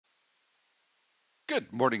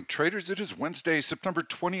Good morning, traders. It is Wednesday, September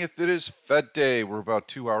 20th. It is Fed Day. We're about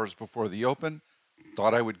 2 hours before the open.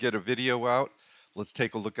 Thought I would get a video out. Let's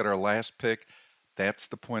take a look at our last pick. That's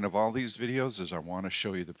the point of all these videos, is I want to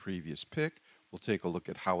show you the previous pick. We'll take a look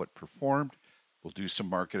at how it performed. We'll do some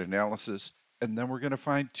market analysis, and then we're going to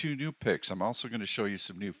find two new picks. I'm also going to show you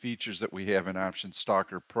some new features that we have in Option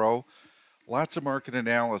Stalker Pro. Lots of market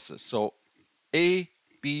analysis. So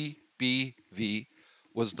ABBV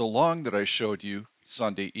was the long that I showed you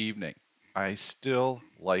Sunday evening. I still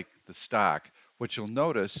like the stock. What you'll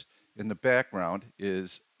notice in the background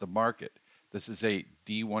is the market. This is a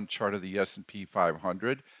D1 chart of the S&P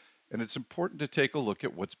 500, and it's important to take a look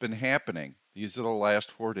at what's been happening. These are the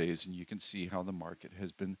last 4 days, and you can see how the market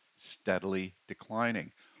has been steadily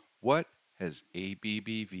declining. What has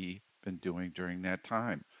ABBV been doing during that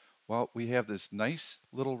time? Well, we have this nice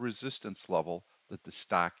little resistance level that the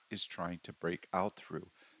stock is trying to break out through.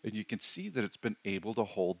 And you can see that it's been able to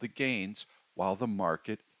hold the gains while the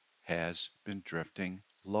market has been drifting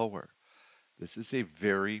lower. This is a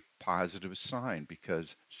very positive sign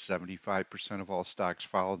because 75% of all stocks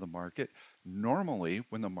follow the market. Normally,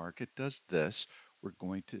 when the market does this, we're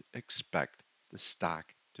going to expect the stock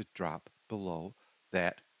to drop below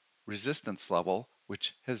that resistance level,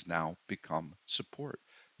 which has now become support.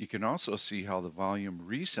 You can also see how the volume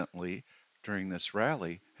recently during this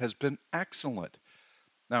rally has been excellent.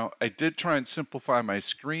 Now, I did try and simplify my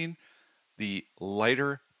screen. The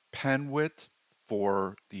lighter pen width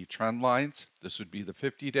for the trend lines, this would be the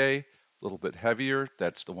 50-day, a little bit heavier,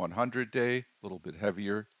 that's the 100-day, a little bit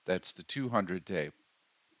heavier, that's the 200-day.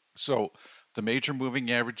 So the major moving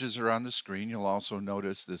averages are on the screen. You'll also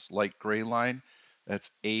notice this light gray line, that's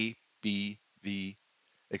ABV,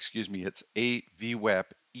 it's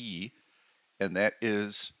AVWAP-E, and that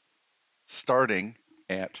is starting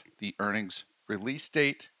at the earnings release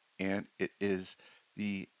date, and it is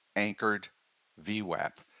the anchored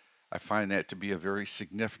VWAP. I find that to be a very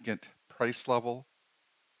significant price level,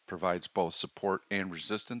 provides both support and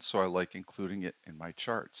resistance, so I like including it in my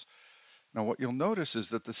charts. Now, what you'll notice is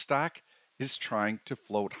that the stock is trying to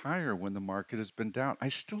float higher when the market has been down. I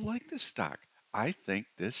still like this stock. I think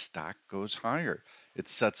this stock goes higher. It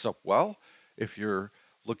sets up well. If you're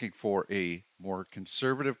looking for a more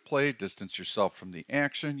conservative play, distance yourself from the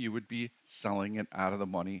action, you would be selling an out of the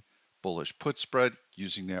money bullish put spread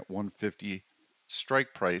using that 150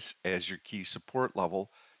 strike price as your key support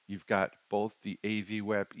level. You've got both the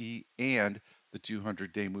AVWAP-E and the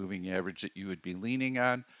 200-day moving average that you would be leaning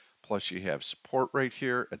on. Plus you have support right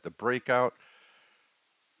here at the breakout.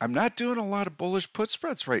 I'm not doing a lot of bullish put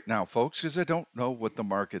spreads right now, folks, because I don't know what the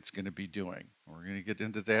market's going to be doing. We're going to get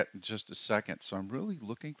into that in just a second. So I'm really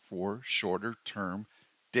looking for shorter term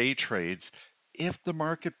day trades. If the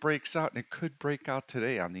market breaks out, and it could break out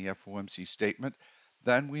today on the FOMC statement,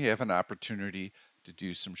 then we have an opportunity to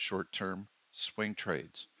do some short term swing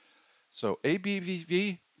trades. So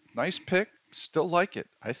ABVV, nice pick, still like it.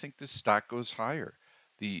 I think this stock goes higher.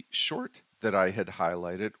 The short that I had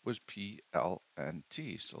highlighted was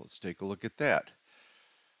PLNT. So let's take a look at that.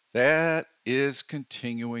 That is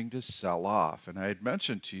continuing to sell off. And I had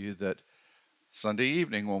mentioned to you that Sunday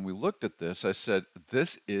evening when we looked at this, I said,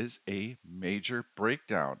 this is a major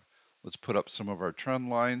breakdown. Let's put up some of our trend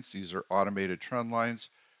lines. These are automated trend lines.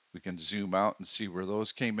 We can zoom out and see where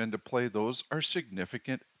those came into play. Those are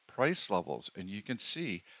significant price levels. And you can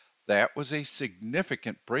see that was a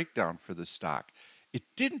significant breakdown for the stock. It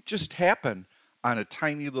didn't just happen on a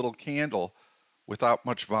tiny little candle without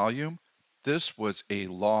much volume. This was a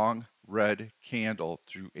long red candle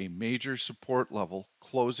through a major support level,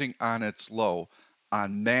 closing on its low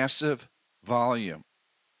on massive volume.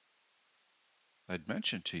 I'd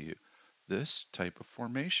mentioned to you, this type of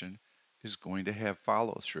formation is going to have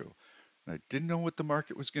follow through. And I didn't know what the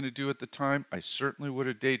market was going to do at the time. I certainly would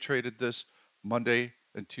have day traded this Monday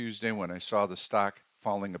and Tuesday when I saw the stock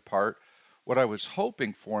falling apart. What I was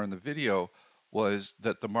hoping for in the video was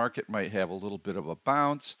that the market might have a little bit of a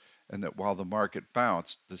bounce, and that while the market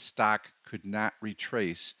bounced, the stock could not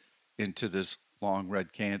retrace into this long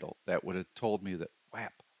red candle. That would have told me that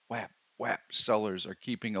whap, whap, whap, sellers are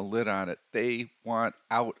keeping a lid on it. They want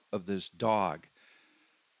out of this dog.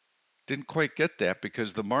 Didn't quite get that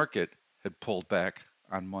because the market had pulled back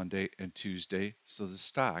on Monday and Tuesday, so the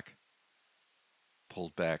stock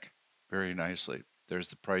pulled back very nicely. There's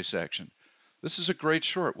the price action. This is a great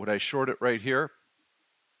short. Would I short it right here?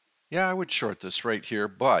 Yeah, I would short this right here,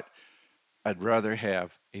 but I'd rather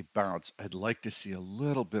have a bounce. I'd like to see a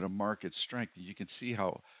little bit of market strength. You can see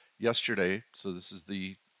how yesterday, so this is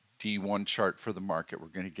the D1 chart for the market. We're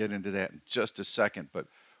going to get into that in just a second, but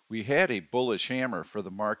we had a bullish hammer for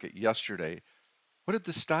the market yesterday What did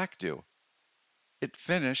the stock do? It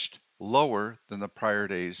finished lower than the prior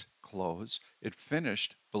day's close. It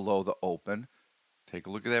finished below the open. Take a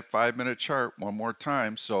look at that 5-minute chart one more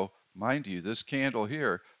time. So mind you, this candle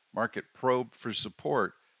here, market probed for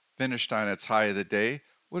support, finished on its high of the day.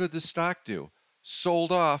 What did the stock do?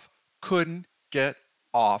 Sold off, couldn't get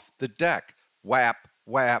off the deck. Whap,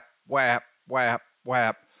 whap, whap, whap,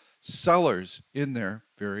 whap. Sellers in there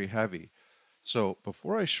very heavy. So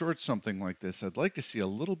before I short something like this, I'd like to see a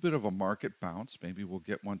little bit of a market bounce. Maybe we'll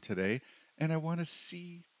get one today. And I want to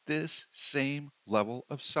see this same level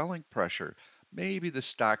of selling pressure. Maybe the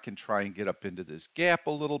stock can try and get up into this gap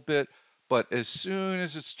a little bit. But as soon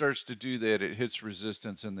as it starts to do that, it hits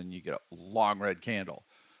resistance and then you get a long red candle.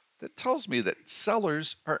 That tells me that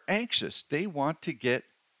sellers are anxious. They want to get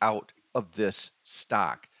out of this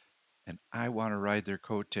stock. And I want to ride their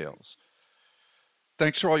coattails.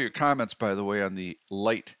 Thanks for all your comments, by the way, on the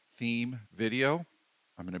light theme video.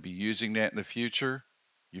 I'm going to be using that in the future.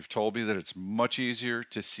 You've told me that it's much easier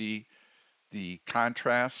to see the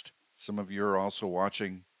contrast. Some of you are also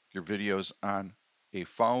watching your videos on a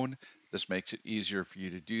phone. This makes it easier for you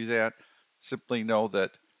to do that. Simply know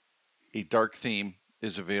that a dark theme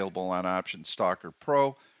is available on Option Stalker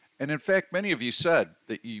Pro. And in fact, many of you said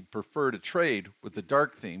that you prefer to trade with the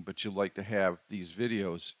dark theme, but you like to have these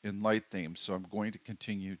videos in light theme. So I'm going to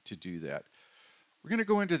continue to do that. We're going to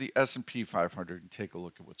go into the S&P 500 and take a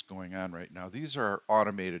look at what's going on right now. These are our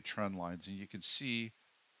automated trend lines, and you can see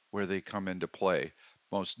where they come into play.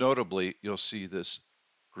 Most notably, you'll see this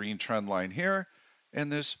green trend line here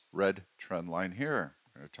and this red trend line here.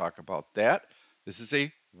 We're going to talk about that. This is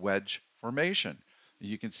a wedge formation.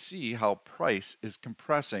 You can see how price is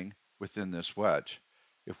compressing within this wedge.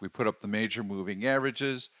 If we put up the major moving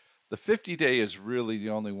averages, the 50-day is really the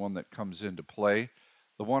only one that comes into play.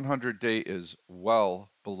 The 100-day is well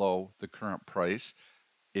below the current price.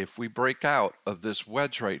 If we break out of this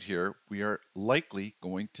wedge right here, we are likely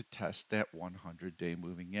going to test that 100-day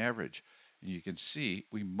moving average. And you can see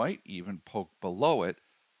we might even poke below it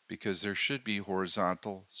because there should be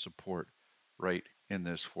horizontal support right in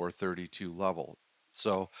this 432 level.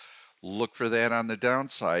 So look for that on the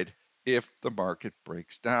downside if the market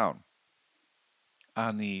breaks down.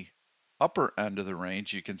 On the upper end of the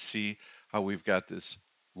range, you can see how we've got this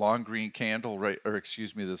long green candle right, or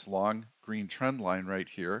excuse me, this long green trend line right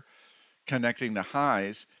here connecting the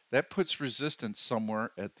highs. That puts resistance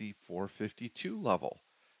somewhere at the 452 level.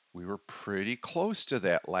 We were pretty close to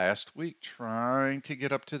that last week, trying to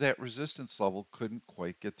get up to that resistance level, couldn't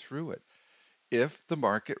quite get through it. If the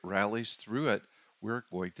market rallies through it, we're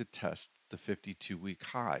going to test the 52-week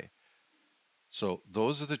high. So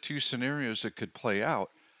those are the two scenarios that could play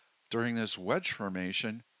out during this wedge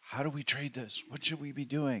formation. How do we trade this? What should we be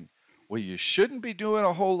doing? Well, you shouldn't be doing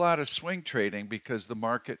a whole lot of swing trading because the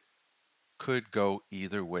market could go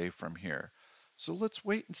either way from here. So let's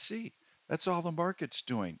wait and see. That's all the market's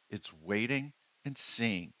doing. It's waiting and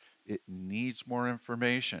seeing. It needs more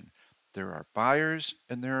information. There are buyers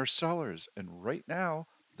and there are sellers, and right now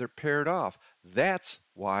they're paired off. That's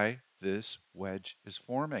why this wedge is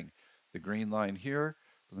forming. The green line here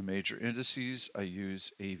for the major indices, I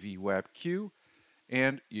use a VWAP-Q,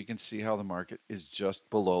 and you can see how the market is just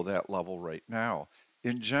below that level right now.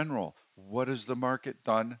 In general, what has the market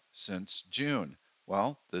done since June?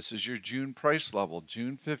 Well, this is your June price level,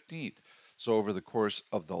 June 15th. So over the course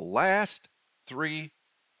of the last 3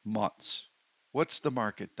 months, what's the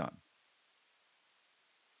market done?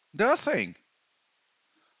 Nothing.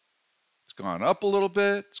 It's gone up a little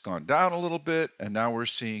bit, it's gone down a little bit, and now we're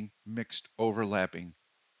seeing mixed overlapping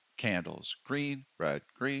candles. Green, red,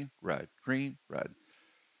 green, red, green, red.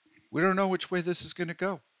 We don't know which way this is going to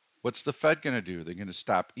go. What's the Fed going to do? They're going to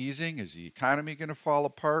stop easing? Is the economy going to fall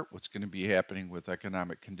apart? What's going to be happening with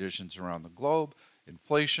economic conditions around the globe?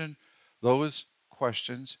 Inflation? Those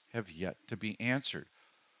questions have yet to be answered.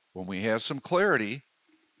 When we have some clarity,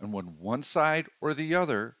 and when one side or the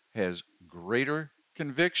other has greater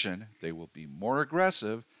conviction, they will be more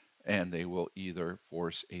aggressive and they will either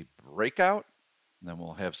force a breakout, and then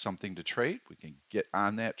we'll have something to trade. We can get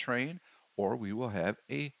on that train, or we will have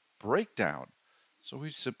a breakdown. So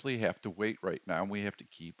we simply have to wait right now. We have to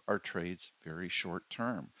keep our trades very short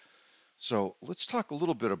term. So let's talk a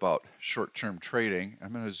little bit about short-term trading.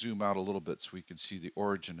 I'm going to zoom out a little bit so we can see the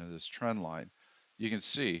origin of this trend line. You can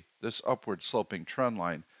see this upward sloping trend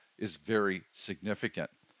line is very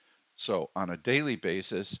significant. So on a daily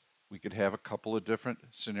basis, we could have a couple of different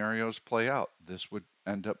scenarios play out. This would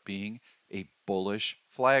end up being a bullish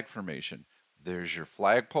flag formation. There's your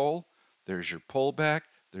flagpole, there's your pullback,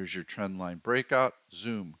 there's your trend line breakout,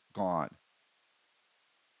 zoom, gone.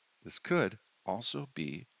 This could also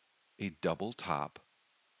be a double top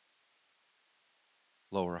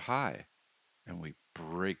lower high, and we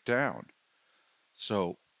break down.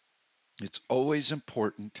 So it's always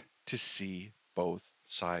important to see both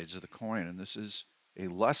sides of the coin. And this is a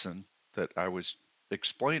lesson that I was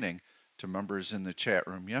explaining to members in the chat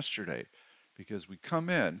room yesterday, because we come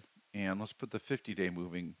in and let's put the 50-day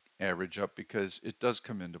moving average up because it does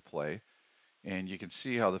come into play. And you can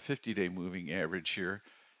see how the 50-day moving average here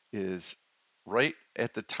is right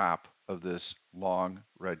at the top of this long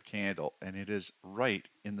red candle, and it is right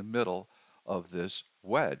in the middle of this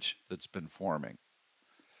wedge that's been forming.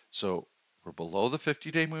 So we're below the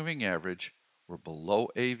 50-day moving average, we're below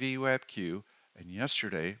AVWAP-Q, and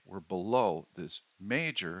yesterday we're below this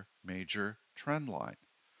major trend line.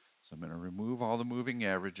 So I'm going to remove all the moving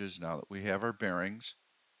averages now that we have our bearings.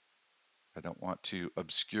 I don't want to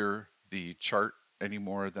obscure the chart any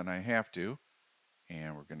more than I have to.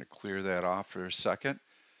 And we're going to clear that off for a second.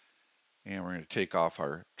 And we're going to take off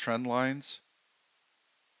our trend lines.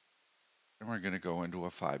 And we're going to go into a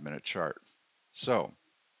 5-minute chart. So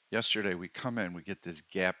yesterday we come in, we get this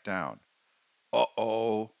gap down.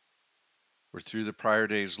 Uh-oh, we're through the prior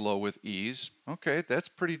day's low with ease. Okay, that's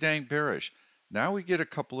pretty dang bearish. Now we get a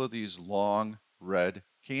couple of these long red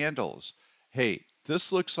candles. Hey,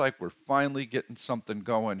 this looks like we're finally getting something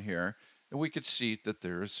going here, and we could see that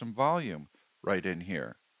there is some volume right in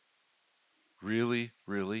here. Really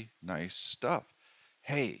nice stuff.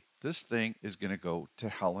 Hey, this thing is going to go to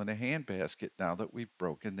hell in a handbasket now that we've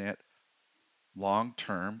broken that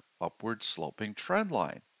long-term upward sloping trend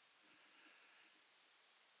line.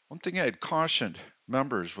 One thing I had cautioned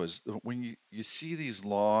members was that when you see these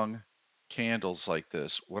long candles like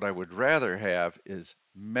this, what I would rather have is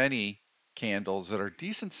many candles that are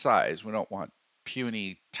decent size. We don't want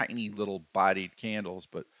puny, tiny little bodied candles,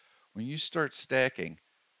 but when you start stacking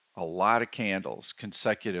a lot of candles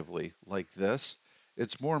consecutively like this,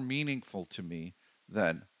 it's more meaningful to me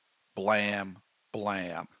than blam,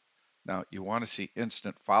 blam. Now, you want to see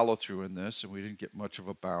instant follow through in this, and we didn't get much of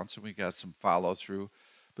a bounce, and we got some follow through.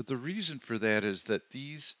 But the reason for that is that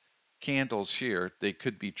these candles here, they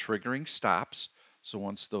could be triggering stops. So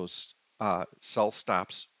once those sell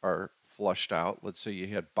stops are flushed out, let's say you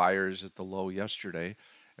had buyers at the low yesterday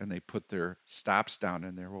and they put their stops down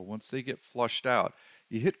in there. Well, once they get flushed out,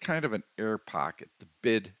 you hit kind of an air pocket. The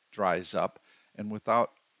bid dries up, and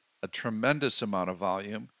without a tremendous amount of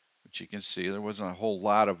volume, which you can see there wasn't a whole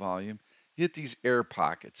lot of volume, you hit these air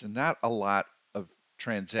pockets, and not a lot of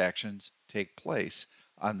transactions take place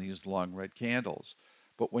on these long red candles.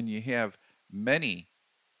 But when you have many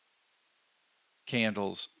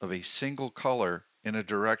candles of a single color in a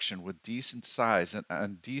direction with decent size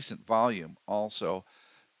and decent volume also,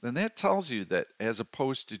 then that tells you that as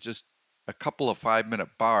opposed to just a couple of 5-minute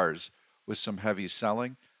bars with some heavy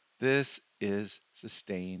selling, this is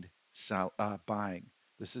sustained buying.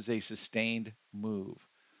 This is a sustained move.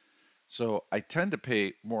 So I tend to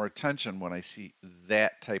pay more attention when I see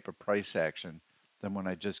that type of price action than when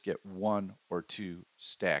I just get one or two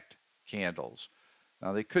stacked candles.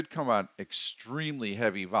 Now they could come on extremely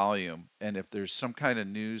heavy volume, and if there's some kind of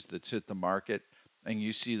news that's hit the market and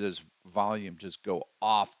you see this volume just go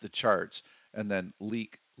off the charts and then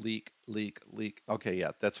leak, okay,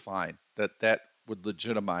 yeah, that's fine. That would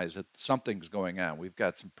legitimize that something's going on. We've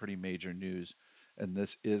got some pretty major news, and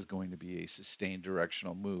this is going to be a sustained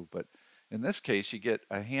directional move. But in this case, you get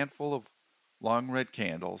a handful of long red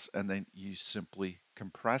candles, and then you simply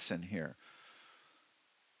compress in here.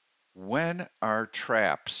 When are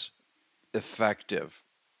traps effective?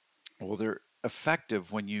 Well, they're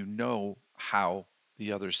effective when you know how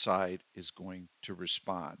the other side is going to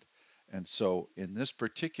respond. And so in this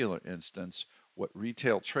particular instance, what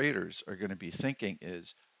retail traders are going to be thinking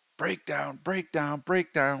is breakdown, breakdown,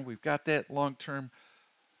 breakdown. We've got that long-term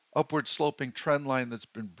upward sloping trend line that's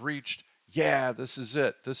been breached. Yeah, this is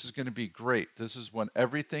it. This is going to be great. This is when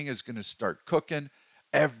everything is going to start cooking.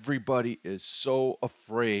 Everybody is so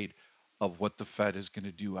afraid of what the Fed is going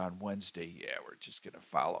to do on Wednesday. Yeah, we're just going to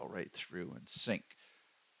follow right through and sink.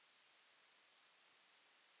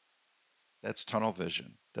 That's tunnel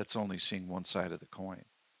vision. That's only seeing one side of the coin.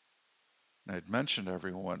 And I'd mentioned to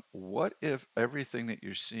everyone, what if everything that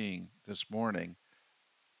you're seeing this morning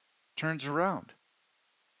turns around?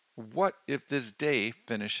 What if this day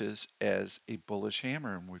finishes as a bullish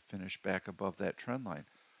hammer and we finish back above that trend line?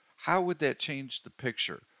 How would that change the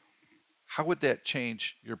picture? How would that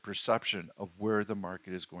change your perception of where the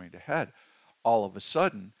market is going to head? All of a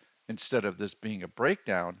sudden, instead of this being a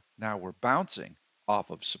breakdown, now we're bouncing off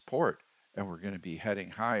of support and we're going to be heading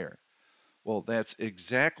higher. Well, that's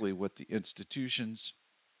exactly what the institutions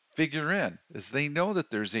figure in is they know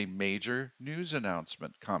that there's a major news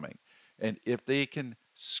announcement coming. And if they can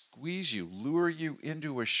squeeze you, lure you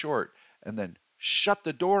into a short, and then shut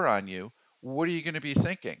the door on you, what are you going to be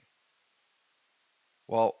thinking?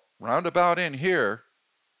 Well, roundabout in here,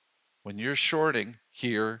 when you're shorting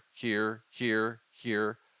here, here, here,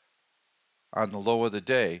 here on the low of the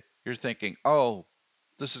day, you're thinking, oh,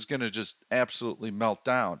 this is going to just absolutely melt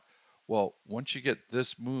down. Well, once you get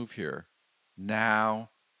this move here, now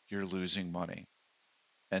you're losing money.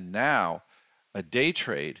 And now a day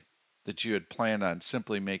trade that you had planned on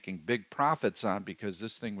simply making big profits on because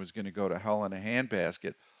this thing was going to go to hell in a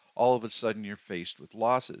handbasket, all of a sudden you're faced with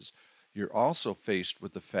losses. You're also faced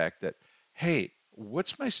with the fact that, hey,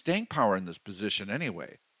 what's my staying power in this position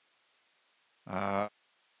anyway? I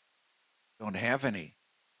don't have any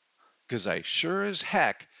because I sure as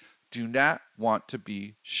heck do not want to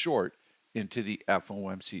be short into the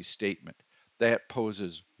FOMC statement. That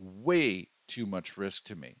poses way too much risk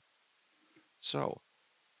to me. So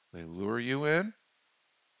they lure you in,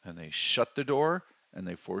 and they shut the door and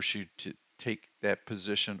they force you to take that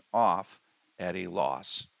position off at a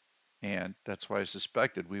loss. And that's why I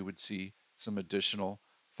suspected we would see some additional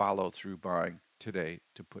follow through buying today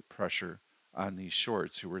to put pressure on these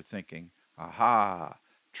shorts who were thinking, aha,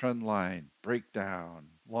 trend line, breakdown,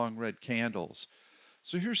 long red candles.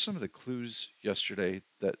 So here's some of the clues yesterday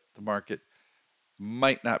that the market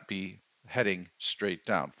might not be heading straight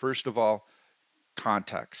down. First of all,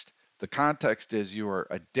 context. The context is you are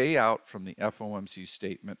a day out from the FOMC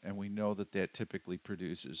statement, and we know that that typically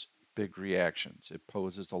produces big reactions. It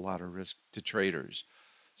poses a lot of risk to traders.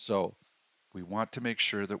 So we want to make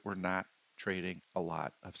sure that we're not trading a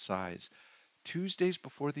lot of size. Tuesdays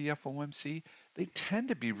before the FOMC, they tend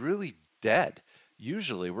to be really dead.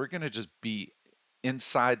 Usually we're going to just be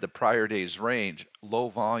inside the prior day's range, low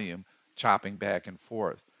volume, chopping back and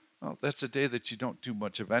forth. Well, that's a day that you don't do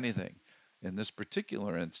much of anything. In this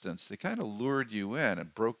particular instance, they kind of lured you in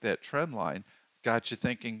and broke that trend line, got you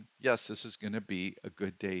thinking, yes, this is going to be a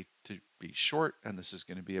good day to be short, and this is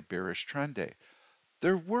going to be a bearish trend day.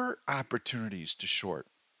 There were opportunities to short.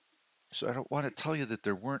 So I don't want to tell you that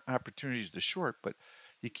there weren't opportunities to short, but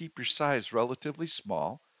you keep your size relatively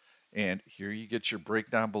small. And here you get your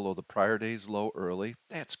breakdown below the prior day's low early.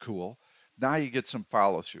 That's cool. Now you get some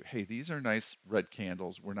follow through. Hey, these are nice red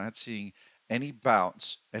candles. We're not seeing any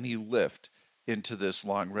bounce, any lift into this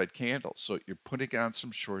long red candle. So you're putting on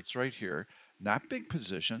some shorts right here, not big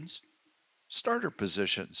positions, starter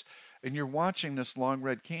positions. And you're watching this long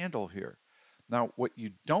red candle here. Now, what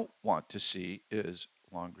you don't want to see is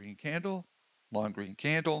long green candle,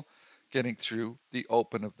 getting through the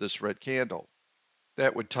open of this red candle.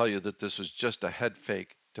 That would tell you that this was just a head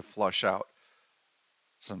fake to flush out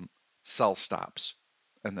some sell stops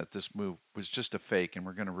and that this move was just a fake and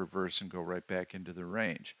we're going to reverse and go right back into the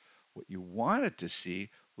range. What you wanted to see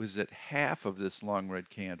was that half of this long red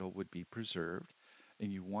candle would be preserved,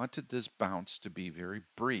 and you wanted this bounce to be very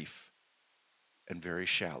brief and very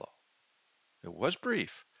shallow. It was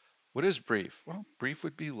brief. What is brief? Well, brief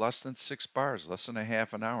would be less than 6 bars, less than a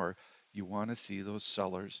half an hour. You want to see those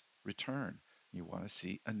sellers return. You want to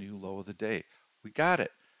see a new low of the day. We got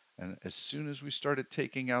it. And as soon as we started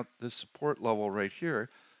taking out the support level right here,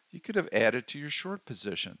 you could have added to your short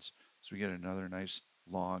positions. So we get another nice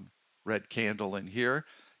long red candle in here.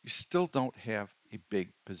 You still don't have a big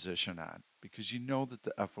position on because you know that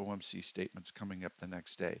the FOMC statement's coming up the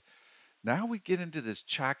next day. Now we get into this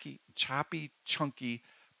choppy, chunky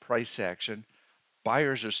price action.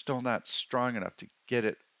 Buyers are still not strong enough to get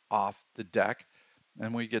it off the deck,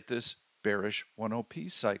 and we get this bearish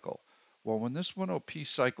 1OP cycle. Well, when this 1OP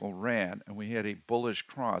cycle ran and we had a bullish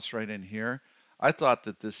cross right in here, I thought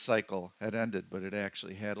that this cycle had ended, but it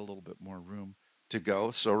actually had a little bit more room to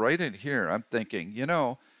go. So right in here, I'm thinking,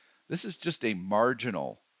 this is just a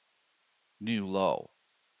marginal new low.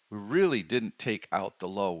 We really didn't take out the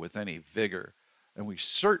low with any vigor, and we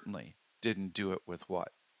certainly didn't do it with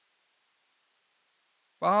what?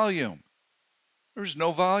 Volume. There's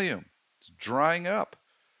no volume. It's drying up.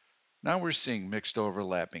 Now we're seeing mixed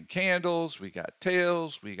overlapping candles. We got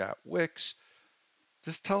tails. We got wicks.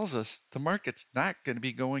 This tells us the market's not going to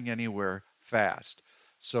be going anywhere fast.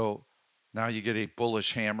 So now you get a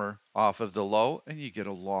bullish hammer off of the low, and you get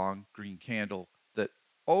a long green candle that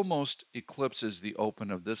almost eclipses the open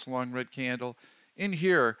of this long red candle. In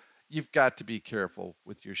here, you've got to be careful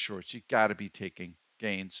with your shorts. You've got to be taking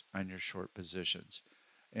gains on your short positions.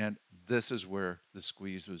 And this is where the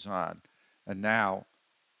squeeze was on. And now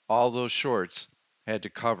all those shorts had to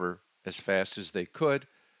cover as fast as they could,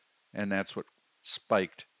 and that's what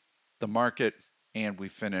spiked the market, and we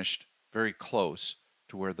finished very close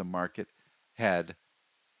to where the market had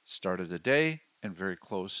started the day and very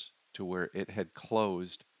close to where it had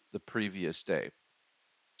closed the previous day.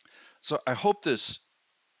 So I hope this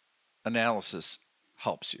analysis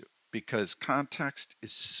helps you because context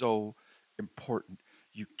is so important.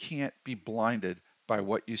 You can't be blinded by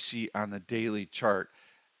what you see on the daily chart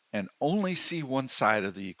and only see one side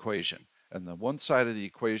of the equation. And the one side of the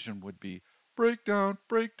equation would be breakdown,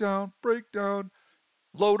 breakdown, breakdown,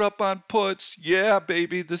 load up on puts. Yeah,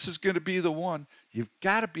 baby, this is going to be the one. You've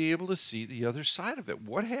got to be able to see the other side of it.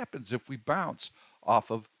 What happens if we bounce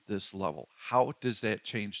off of this level? How does that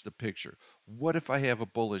change the picture? What if I have a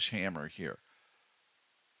bullish hammer here?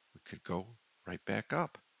 We could go right back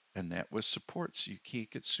up. And that was support. So you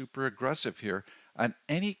can't get super aggressive here on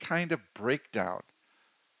any kind of breakdown.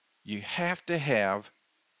 You have to have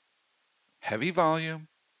heavy volume.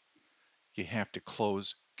 You have to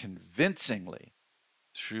close convincingly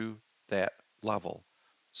through that level.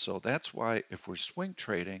 So that's why if we're swing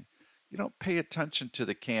trading, you don't pay attention to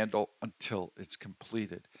the candle until it's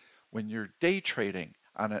completed. When you're day trading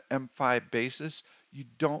on an M5 basis, you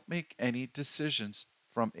don't make any decisions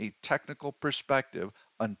from a technical perspective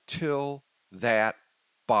until that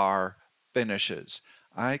bar finishes.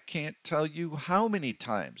 I can't tell you how many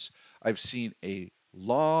times I've seen a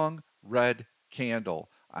long red candle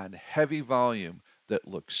on heavy volume that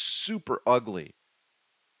looks super ugly,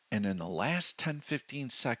 and in the last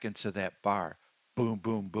 10-15 seconds of that bar, boom,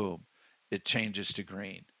 boom, boom, it changes to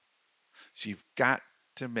green. So you've got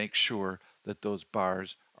to make sure that those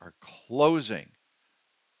bars are closing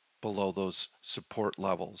below those support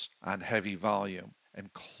levels on heavy volume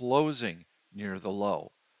and closing near the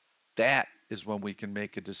low. That is when we can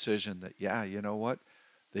make a decision that, yeah, you know what?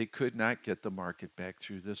 They could not get the market back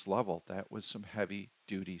through this level. That was some heavy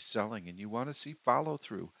duty selling, and you want to see follow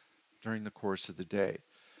through during the course of the day.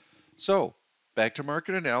 So back to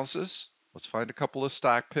market analysis. Let's find a couple of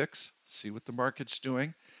stock picks, see what the market's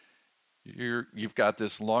doing. You've got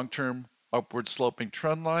this long-term upward sloping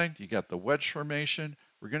trend line. You got the wedge formation.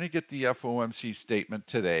 We're going to get the FOMC statement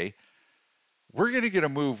today. We're going to get a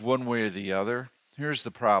move one way or the other. Here's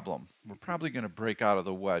the problem. We're probably going to break out of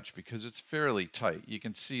the wedge because it's fairly tight. You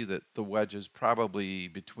can see that the wedge is probably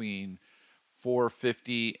between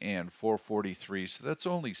 450 and 443, so that's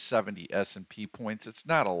only 70 S&P points. It's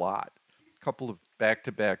not a lot. A couple of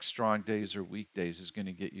back-to-back strong days or weekdays is going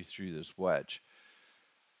to get you through this wedge.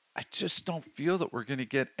 I just don't feel that we're going to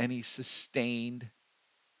get any sustained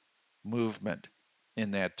movement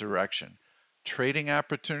in that direction. Trading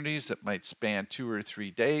opportunities that might span 2 or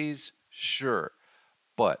 3 days, sure,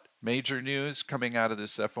 but major news coming out of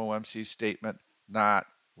this FOMC statement, not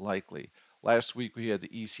likely. Last week we had the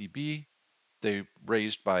ECB. They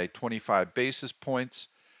raised by 25 basis points.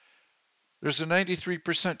 There's a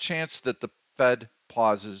 93% chance that the Fed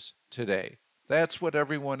pauses today. That's what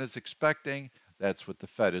everyone is expecting. That's what the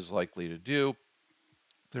Fed is likely to do.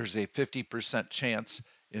 There's a 50% chance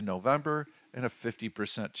in November and a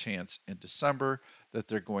 50% chance in December that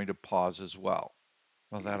they're going to pause as well.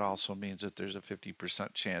 Well, that also means that there's a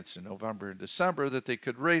 50% chance in November and December that they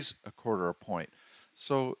could raise a quarter a point.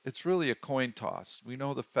 So it's really a coin toss. We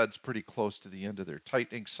know the Fed's pretty close to the end of their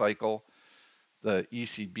tightening cycle. The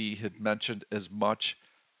ECB had mentioned as much,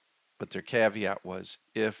 but their caveat was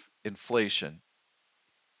if inflation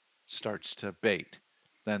starts to abate,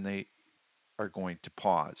 then they are going to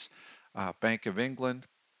pause. Bank of England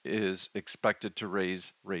is expected to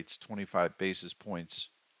raise rates 25 basis points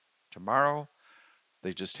tomorrow.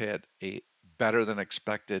 They just had a better than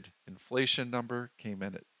expected inflation number, came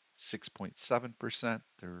in at 6.7%.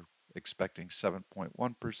 They're expecting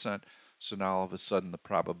 7.1%. So now all of a sudden the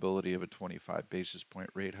probability of a 25 basis point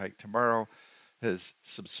rate hike tomorrow has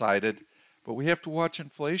subsided. But we have to watch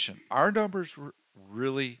inflation. Our numbers were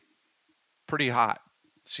really pretty hot.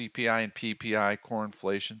 CPI and PPI, core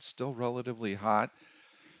inflation, still relatively hot.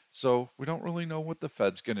 So we don't really know what the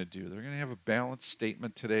Fed's going to do. They're going to have a balanced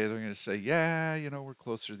statement today. They're going to say, yeah, you know, we're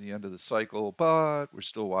closer to the end of the cycle, but we're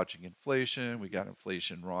still watching inflation. We got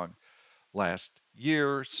inflation wrong last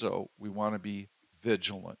year, so we want to be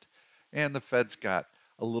vigilant. And the Fed's got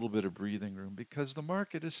a little bit of breathing room because the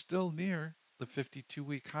market is still near the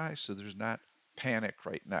 52-week high, so there's not panic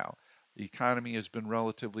right now. The economy has been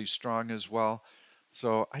relatively strong as well.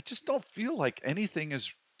 So I just don't feel like anything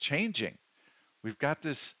is changing. We've got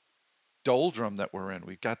this doldrum that we're in.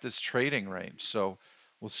 We've got this trading range. So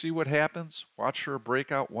we'll see what happens. Watch for a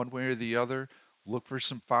breakout one way or the other. Look for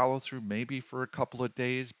some follow through, maybe for a couple of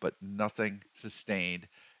days, but nothing sustained.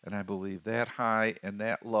 And I believe that high and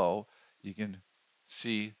that low, you can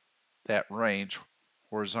see that range,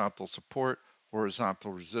 horizontal support,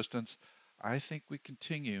 horizontal resistance. I think we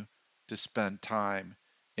continue to spend time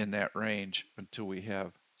in that range until we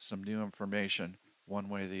have some new information one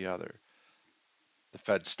way or the other. The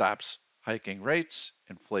Fed stops hiking rates,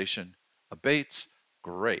 inflation abates.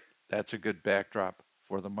 Great. That's a good backdrop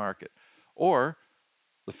for the market. Or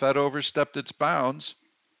the Fed overstepped its bounds.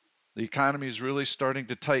 The economy is really starting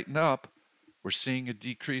to tighten up. We're seeing a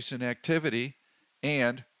decrease in activity,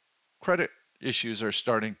 and credit issues are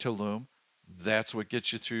starting to loom. That's what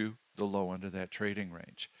gets you through the low end of that trading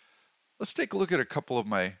range. Let's take a look at a couple of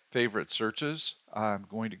my favorite searches. I'm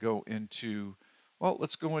going to go into, well,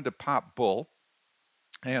 let's go into Pop Bull.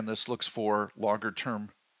 And this looks for longer term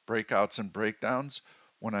breakouts and breakdowns.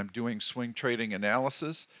 When I'm doing swing trading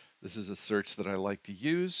analysis, this is a search that I like to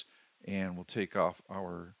use. And we'll take off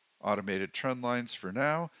our automated trend lines for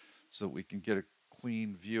now so that we can get a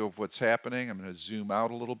clean view of what's happening. I'm going to zoom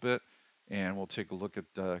out a little bit and we'll take a look at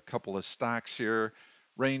a couple of stocks here.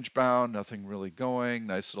 Range bound, nothing really going.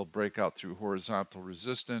 Nice little breakout through horizontal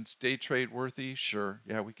resistance. Day trade worthy? Sure.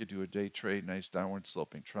 Yeah, we could do a day trade. Nice downward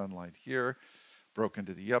sloping trend line here. Broken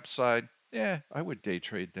to the upside. Yeah, I would day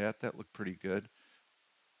trade that. That looked pretty good.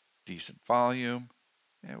 Decent volume.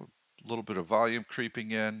 Yeah, a little bit of volume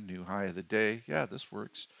creeping in. New high of the day. Yeah, this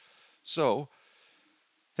works. So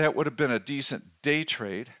that would have been a decent day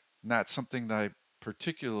trade. Not something that I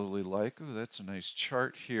particularly like. Oh, that's a nice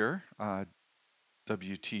chart here.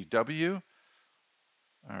 WTW.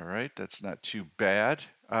 All right, that's not too bad.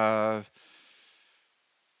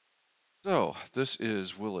 So this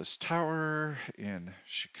is Willis Tower in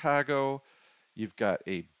Chicago. You've got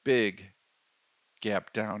a big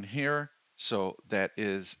gap down here. So that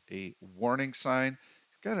is a warning sign.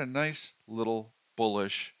 You've got a nice little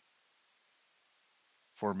bullish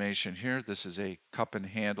formation here. This is a cup and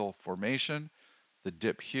handle formation. The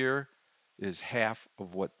dip here is half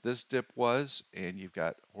of what this dip was, and you've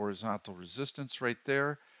got horizontal resistance right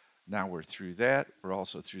there. Now we're through that. We're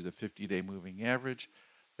also through the 50-day moving average.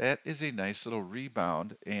 That is a nice little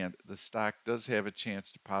rebound, and the stock does have a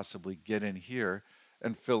chance to possibly get in here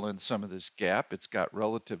and fill in some of this gap. It's got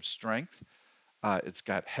relative strength. It's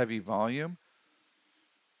got heavy volume.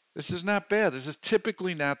 This is not bad. This is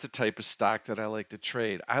typically not the type of stock that I like to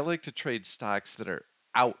trade. I like to trade stocks that are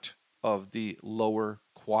out of the lower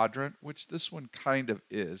quadrant, which this one kind of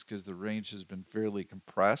is because the range has been fairly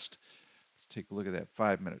compressed. Let's take a look at that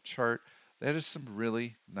 5-minute chart. That is some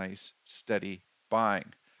really nice, steady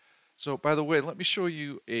buying. So by the way, let me show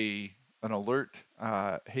you an alert.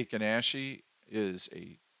 Heikin-Ashi is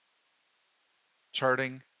a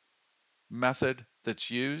charting method that's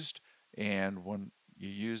used. And when you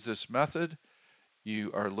use this method,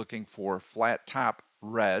 you are looking for flat top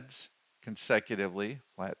reds consecutively,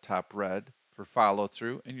 flat top red for follow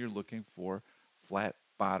through, and you're looking for flat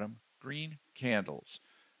bottom green candles.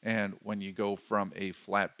 And when you go from a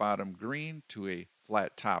flat bottom green to a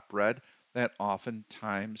flat top red, that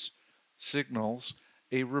oftentimes signals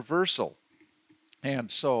a reversal.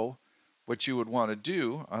 And so what you would want to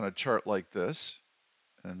do on a chart like this,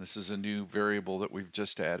 and this is a new variable that we've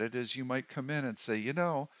just added, is you might come in and say, you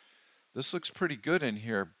know, this looks pretty good in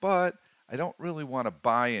here, but I don't really want to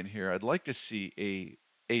buy in here. I'd like to see a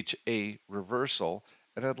HA reversal,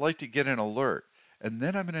 and I'd like to get an alert. And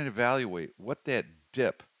then I'm going to evaluate what that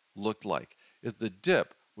dip looked like. If the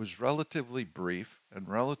dip was relatively brief and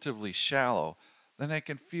relatively shallow, then I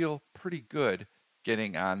can feel pretty good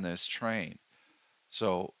getting on this train.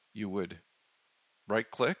 So you would right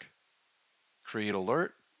click, create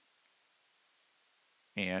alert,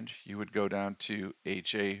 and you would go down to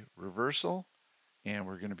HA reversal, and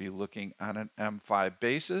we're going to be looking on an M5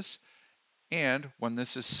 basis. And when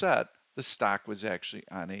this is set, the stock was actually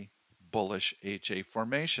on a bullish HA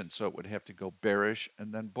formation, so it would have to go bearish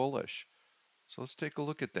and then bullish. So let's take a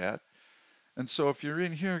look at that. And so if you're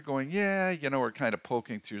in here going, yeah, you know, we're kind of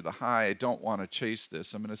poking through the high, I don't want to chase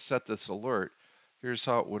this, I'm going to set this alert. Here's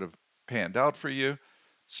how it would have panned out for you.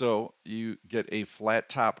 So you get a flat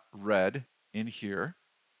top red in here,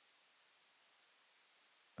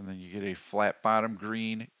 and then you get a flat bottom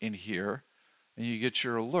green in here, and you get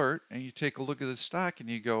your alert, and you take a look at the stock and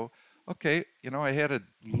you go, okay, you know, I had a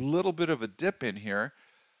little bit of a dip in here,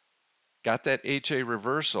 got that HA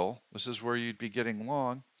reversal. This is where you'd be getting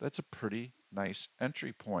long. That's a pretty nice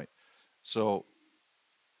entry point. So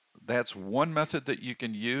that's one method that you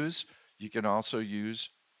can use. You can also use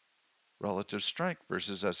relative strength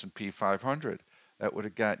versus S&P 500. That would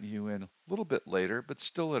have gotten you in a little bit later, but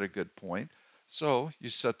still at a good point. So you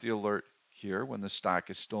set the alert here when the stock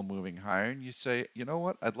is still moving higher, and you say, you know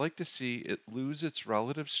what, I'd like to see it lose its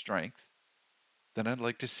relative strength, then I'd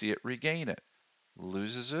like to see it regain it.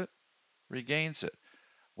 Loses it, regains it.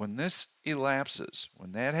 When this elapses,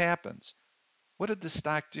 when that happens, what did the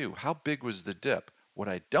stock do? How big was the dip? What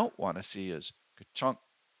I don't want to see is ka-chunk,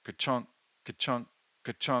 ka-chunk, ka-chunk,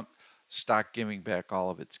 ka-chunk, stock giving back all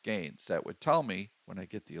of its gains. That would tell me when I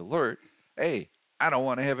get the alert, hey, I don't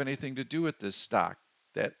want to have anything to do with this stock.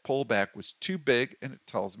 That pullback was too big, and it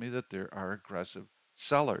tells me that there are aggressive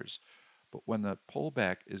sellers. But when the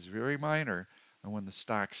pullback is very minor and when the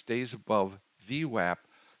stock stays above VWAP,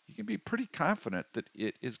 you can be pretty confident that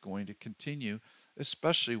it is going to continue,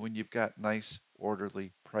 especially when you've got nice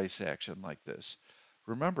orderly price action like this.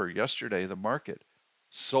 Remember, yesterday the market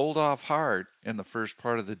sold off hard in the first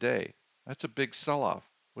part of the day. That's a big sell off.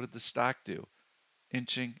 What did the stock do?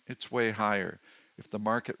 Inching its way higher. If the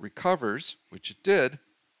market recovers, which it did,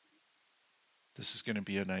 this is going to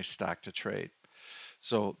be a nice stock to trade.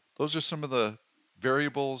 So those are some of the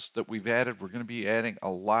variables that we've added. We're going to be adding a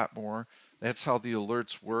lot more. That's how the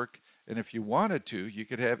alerts work. And if you wanted to, you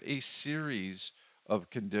could have a series of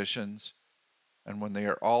conditions. And when they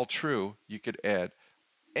are all true, you could add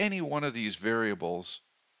any one of these variables.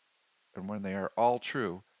 And when they are all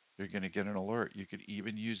true, you're going to get an alert. You could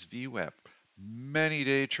even use VWAP. Many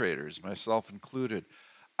day traders, myself included,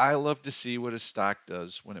 I love to see what a stock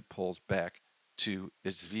does when it pulls back to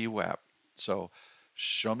its VWAP. So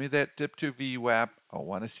show me that dip to VWAP. I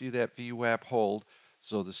want to see that VWAP hold.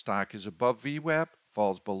 So the stock is above VWAP,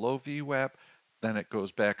 falls below VWAP, then it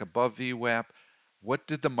goes back above VWAP. What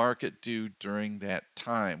did the market do during that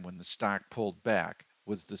time when the stock pulled back?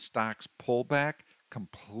 Was the stock's pullback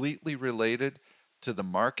completely related to the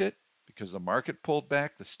market? Because the market pulled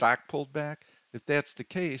back, the stock pulled back? If that's the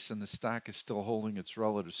case and the stock is still holding its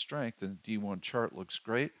relative strength and the D1 chart looks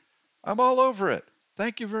great, I'm all over it.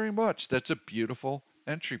 Thank you very much. That's a beautiful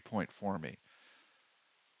entry point for me.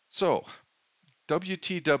 So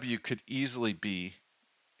WTW could easily be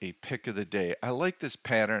a pick of the day. I like this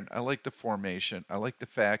pattern. I like the formation. I like the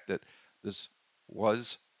fact that this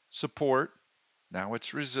was support. Now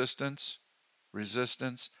it's resistance,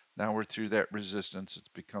 resistance. Now we're through that resistance. It's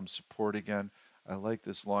become support again. I like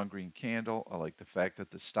this long green candle. I like the fact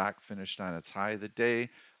that the stock finished on its high of the day.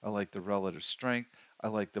 I like the relative strength. I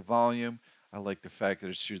like the volume. I like the fact that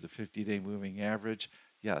it's through the 50-day moving average.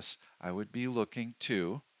 Yes, I would be looking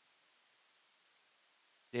to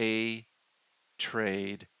day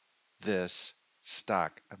trade this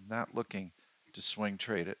stock. I'm not looking to swing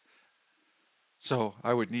trade it. So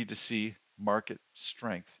I would need to see market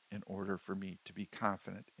strength in order for me to be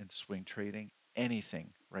confident in swing trading anything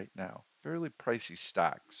right now. Fairly pricey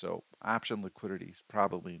stock, so option liquidity is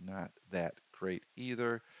probably not that great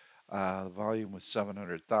either. The volume was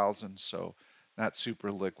 700,000, so not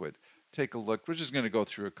super liquid. Take a look. We're just going to go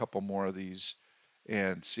through a couple more of these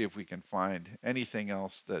and see if we can find anything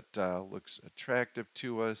else that looks attractive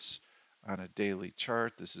to us on a daily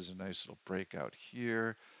chart. This is a nice little breakout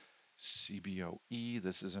here. CBOE.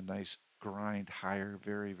 This is a nice grind higher,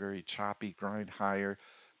 very, very choppy grind higher.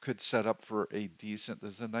 Could set up for a decent,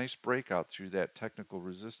 there's a nice breakout through that technical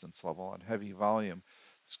resistance level on heavy volume.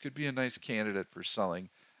 This could be a nice candidate for selling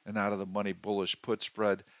an out of the money bullish put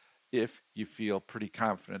spread if you feel pretty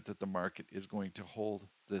confident that the market is going to hold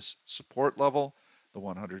this support level, the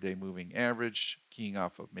 100-day moving average, keying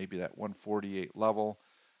off of maybe that 148 level.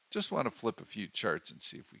 Just want to flip a few charts and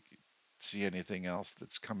see if we can see anything else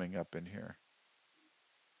that's coming up in here.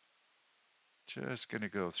 Just going to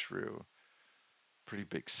go through. Pretty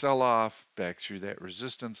big sell-off back through that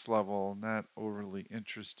resistance level. Not overly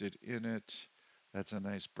interested in it. That's a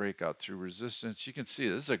nice breakout through resistance. You can see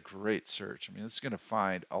this is a great search. I mean, it's going to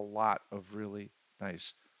find a lot of really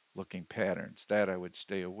nice looking patterns. That I would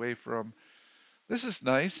stay away from. This is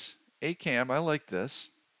nice. ACAM, I like this.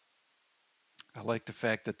 I like the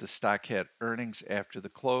fact that the stock had earnings after the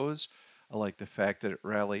close. I like the fact that it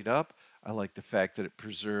rallied up. I like the fact that it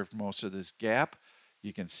preserved most of this gap.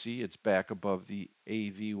 You can see it's back above the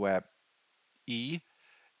AVWAP E,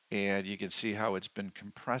 and you can see how it's been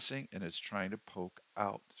compressing and it's trying to poke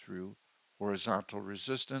out through horizontal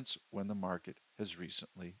resistance when the market has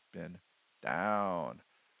recently been down.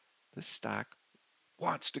 This stock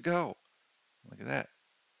wants to go. Look at that.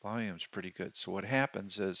 Volume's pretty good. So what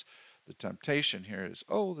happens is the temptation here is,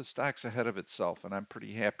 oh, the stock's ahead of itself, and I'm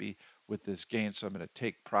pretty happy with this gain, so I'm going to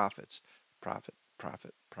take profits. Profit,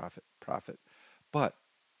 profit, profit, profit. But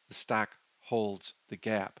the stock holds the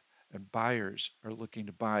gap, and buyers are looking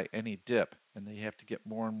to buy any dip, and they have to get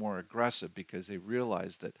more and more aggressive because they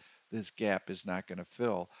realize that this gap is not going to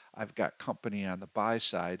fill. I've got company on the buy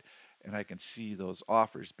side, and I can see those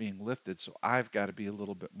offers being lifted, so I've got to be a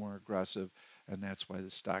little bit more aggressive, and that's why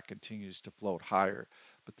the stock continues to float higher.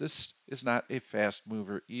 But this is not a fast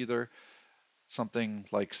mover either. something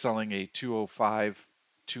like selling a 205,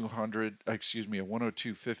 200, excuse me, a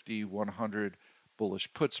 102.50, 100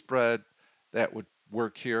 bullish put spread. That would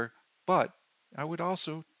work here. But I would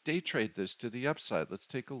also day trade this to the upside. Let's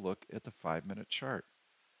take a look at the 5-minute chart.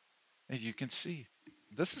 And you can see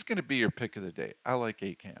this is going to be your pick of the day. I like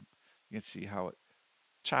ACAM. You can see how it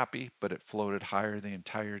choppy, but it floated higher the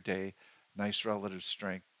entire day. Nice relative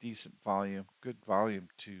strength, decent volume, good volume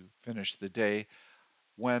to finish the day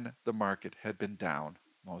when the market had been down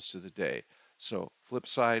most of the day. So flip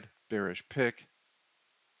side, bearish pick,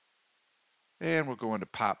 and we'll go into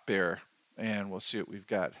pop bear, and we'll see what we've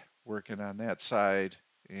got working on that side,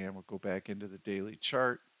 and we'll go back into the daily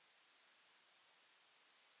chart.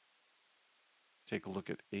 Take a look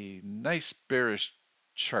at a nice bearish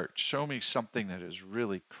chart. Show me something that is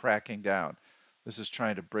really cracking down. This is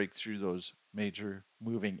trying to break through those major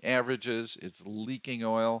moving averages. It's leaking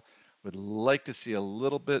oil. Would like to see a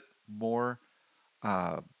little bit more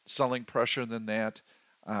selling pressure than that.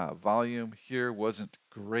 Volume here wasn't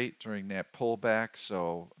great during that pullback,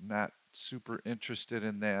 so not super interested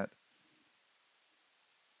in that.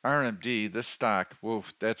 RMD, this stock, whoa,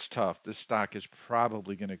 that's tough. This stock is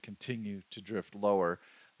probably going to continue to drift lower.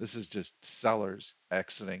 This is just sellers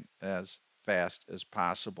exiting as fast as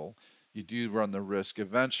possible. You do run the risk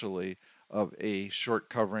eventually of a short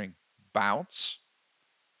covering bounce.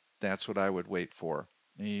 That's what I would wait for.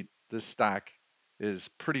 This stock is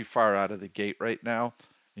pretty far out of the gate right now,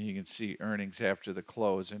 and you can see earnings after the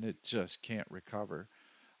close, and it just can't recover.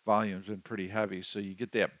 Volume's been pretty heavy, so you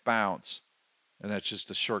get that bounce, and that's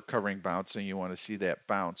just a short covering bounce, and you want to see that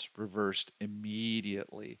bounce reversed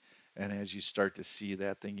immediately. And as you start to see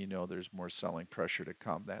that, then you know there's more selling pressure to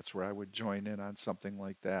come. That's where I would join in on something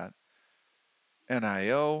like that.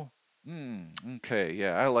 NIO, okay,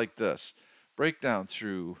 yeah, I like this. Breakdown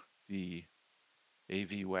through the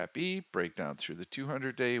AVWAP-E, breakdown through the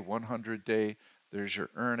 200-day, 100-day. There's your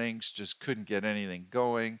earnings. Just couldn't get anything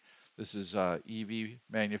going. This is EV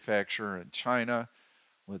manufacturer in China.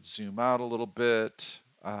 Let's zoom out a little bit.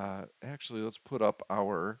 Actually, let's put up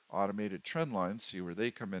our automated trend lines, see where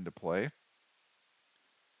they come into play.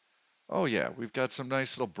 Oh yeah, we've got some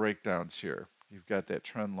nice little breakdowns here. You've got that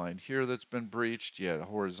trend line here that's been breached. You had a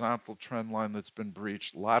horizontal trend line that's been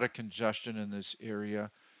breached. A lot of congestion in this area.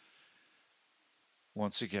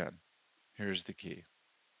 Once again, here's the key.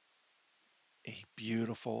 A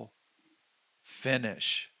beautiful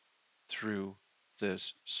finish through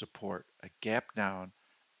this support, a gap down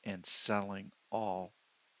and selling all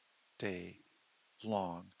day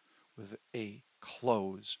long with a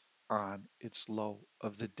close on its low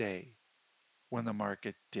of the day when the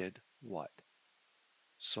market did what?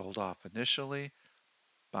 Sold off initially,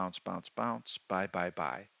 bounce, bounce, bounce, buy, buy,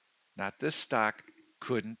 buy. Not this stock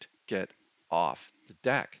couldn't get off the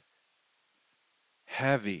deck.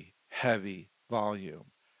 Heavy, heavy volume.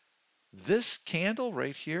 This candle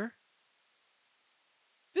right here,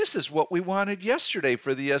 this is what we wanted yesterday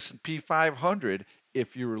for the S&P 500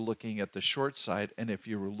 if you were looking at the short side and if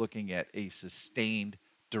you were looking at a sustained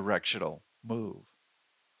directional move.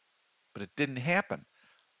 But it didn't happen,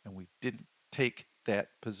 and we didn't take that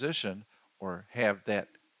position or have that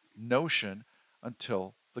notion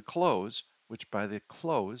until the close, which by the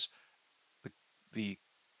close, the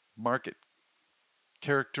market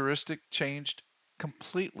characteristic changed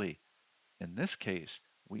completely. In this case,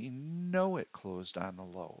 we know it closed on the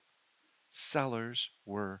low. Sellers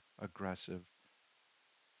were aggressive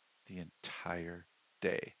the entire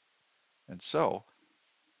day. And so,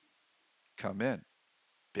 come in.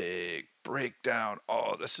 Big breakdown.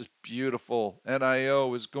 Oh, this is beautiful.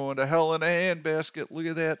 NIO is going to hell in a handbasket. Look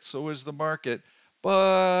at that. So is the market.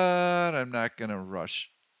 But I'm not going to rush.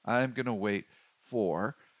 I'm going to wait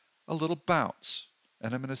for a little bounce.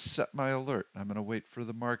 And I'm going to set my alert. I'm going to wait for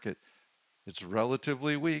the market. It's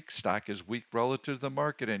relatively weak. Stock is weak relative to the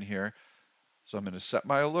market in here. So I'm going to set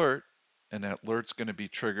my alert, and that alert's going to be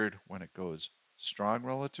triggered when it goes strong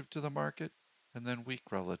relative to the market and then weak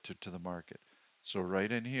relative to the market. So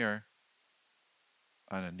right in here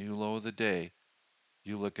on a new low of the day,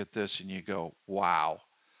 you look at this and you go, wow,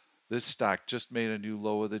 this stock just made a new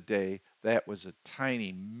low of the day. That was a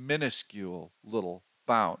tiny, minuscule little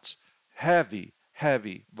bounce. Heavy,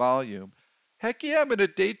 heavy volume. Heck yeah, I'm going to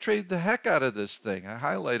day trade the heck out of this thing. I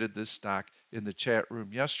highlighted this stock in the chat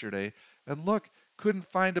room yesterday, and look, couldn't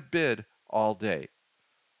find a bid all day.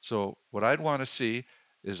 So what I'd want to see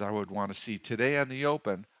is I would want to see today on the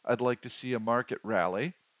open, I'd like to see a market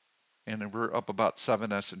rally, and we're up about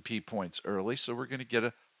 7 S&P points early, so we're going to get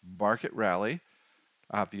a market rally.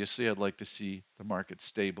 Obviously, I'd like to see the market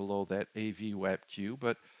stay below that AV WAP Q,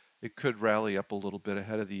 but It could rally up a little bit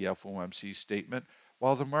ahead of the FOMC statement.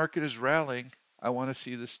 While the market is rallying, I want to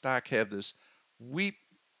see the stock have this weak,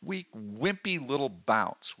 wimpy little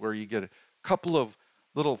bounce where you get a couple of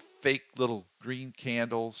little fake little green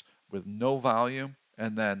candles with no volume.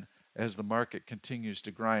 And then as the market continues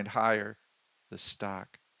to grind higher, the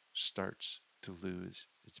stock starts to lose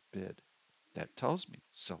its bid. That tells me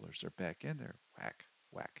sellers are back in there. Whack,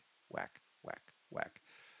 whack, whack, whack, whack,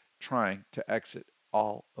 trying to exit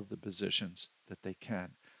all of the positions that they can.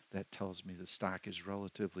 That tells me the stock is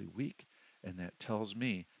relatively weak, and that tells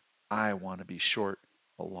me I want to be short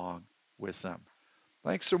along with them.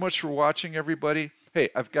 Thanks so much for watching, everybody. Hey,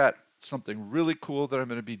 I've got something really cool that I'm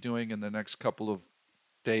going to be doing in the next couple of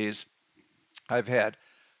days. I've had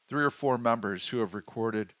 3 or 4 members who have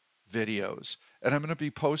recorded videos, and I'm going to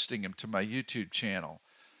be posting them to my YouTube channel.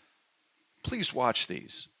 Please watch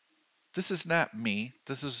these. This is not me.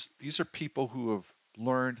 These are people who have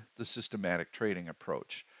learned the systematic trading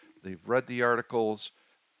approach. They've read the articles.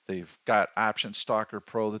 They've got Option Stalker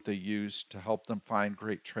Pro that they use to help them find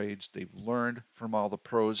great trades. They've learned from all the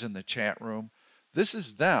pros in the chat room. This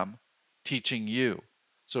is them teaching you.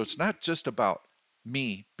 So it's not just about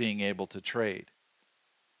me being able to trade.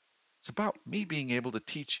 It's about me being able to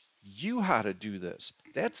teach you how to do this.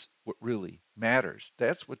 That's what really matters.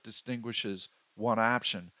 That's what distinguishes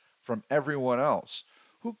OneOption from everyone else.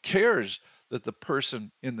 Who cares that the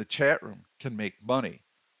person in the chat room can make money?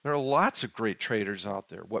 There are lots of great traders out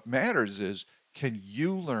there. What matters is, can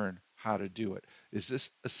you learn how to do it? Is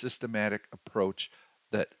this a systematic approach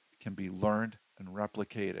that can be learned and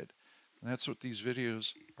replicated? And that's what these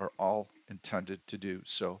videos are all intended to do.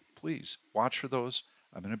 So please watch for those.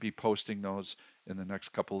 I'm going to be posting those in the next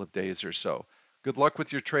couple of days or so. Good luck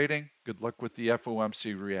with your trading. Good luck with the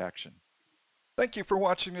FOMC reaction. Thank you for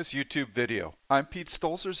watching this YouTube video. I'm Pete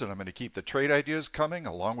Stolzers, and I'm going to keep the trade ideas coming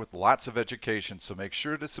along with lots of education. So make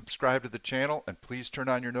sure to subscribe to the channel and please turn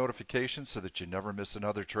on your notifications so that you never miss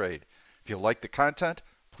another trade. If you like the content,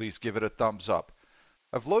 please give it a thumbs up.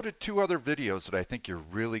 I've loaded 2 other videos that I think you're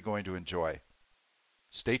really going to enjoy.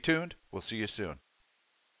 Stay tuned. We'll see you soon.